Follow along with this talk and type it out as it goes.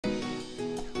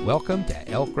Welcome to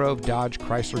Elk Grove Dodge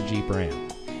Chrysler Jeep Ram.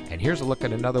 And here's a look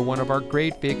at another one of our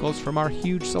great vehicles from our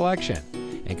huge selection.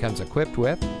 And comes equipped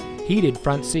with heated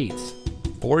front seats,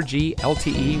 4G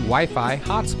LTE Wi-Fi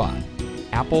hotspot,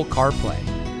 Apple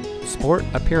CarPlay, Sport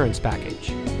Appearance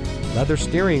Package, leather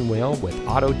steering wheel with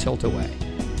auto tilt-away.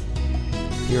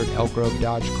 Here at Elk Grove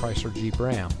Dodge Chrysler Jeep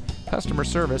Ram, customer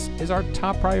service is our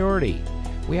top priority.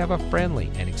 We have a friendly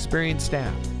and experienced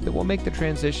staff that will make the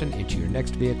transition into your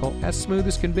next vehicle as smooth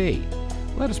as can be.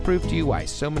 Let us prove to you why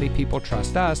so many people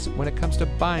trust us when it comes to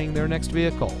buying their next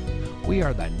vehicle. We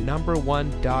are the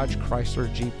 #1 Dodge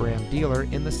Chrysler Jeep Ram dealer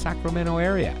in the Sacramento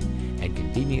area and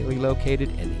conveniently located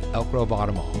in the Elk Grove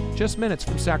Auto Mall, just minutes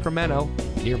from Sacramento,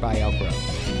 nearby Elk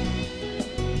Grove.